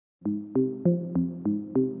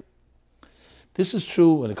This is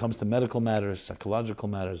true when it comes to medical matters, psychological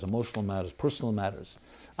matters, emotional matters, personal matters.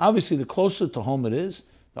 Obviously, the closer to home it is,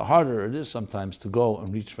 the harder it is sometimes to go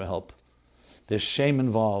and reach for help. There's shame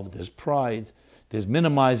involved, there's pride, there's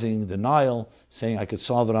minimizing, denial, saying I could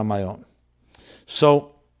solve it on my own.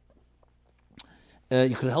 So,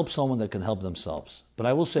 you could help someone that can help themselves. But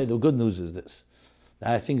I will say the good news is this.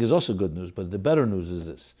 That I think is also good news, but the better news is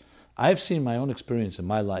this. I've seen my own experience in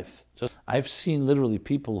my life. I've seen literally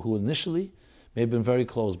people who initially may have been very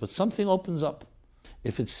close, but something opens up.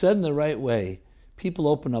 If it's said in the right way, people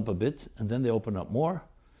open up a bit, and then they open up more.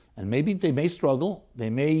 And maybe they may struggle, they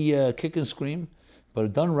may kick and scream,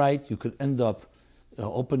 but done right, you could end up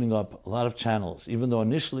opening up a lot of channels, even though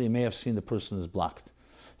initially you may have seen the person is blocked.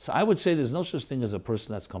 So I would say there's no such thing as a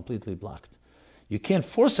person that's completely blocked. You can't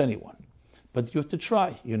force anyone, but you have to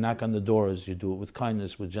try. You knock on the doors, you do it with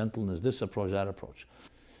kindness, with gentleness, this approach, that approach.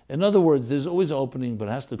 In other words, there's always an opening, but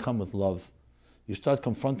it has to come with love. You start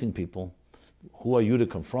confronting people. Who are you to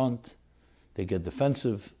confront? They get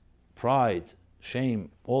defensive, pride, shame,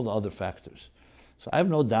 all the other factors. So I have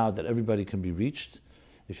no doubt that everybody can be reached.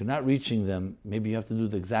 If you're not reaching them, maybe you have to do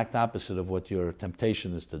the exact opposite of what your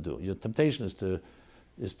temptation is to do. Your temptation is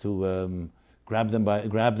to grab them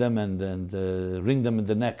and wring them in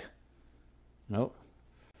the neck. You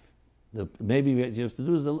know, maybe what you have to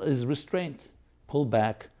do is restraint. Pull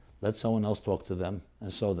back, let someone else talk to them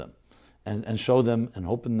and show them. And show them and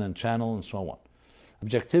open and channel and so on.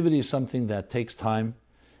 Objectivity is something that takes time,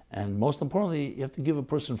 and most importantly, you have to give a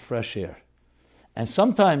person fresh air. And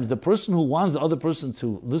sometimes the person who wants the other person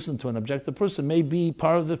to listen to an objective person may be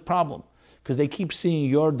part of the problem, because they keep seeing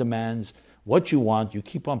your demands, what you want, you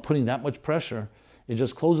keep on putting that much pressure, it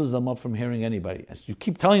just closes them up from hearing anybody. As you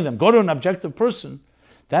keep telling them, go to an objective person,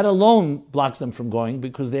 that alone blocks them from going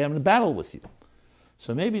because they are in a battle with you.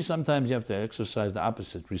 So maybe sometimes you have to exercise the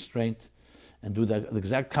opposite, restraint, and do the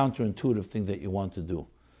exact counterintuitive thing that you want to do.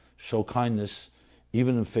 Show kindness,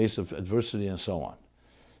 even in face of adversity and so on.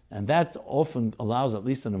 And that often allows at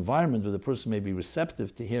least an environment where the person may be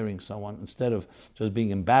receptive to hearing someone instead of just being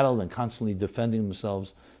embattled and constantly defending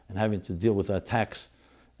themselves and having to deal with attacks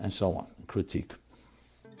and so on, critique.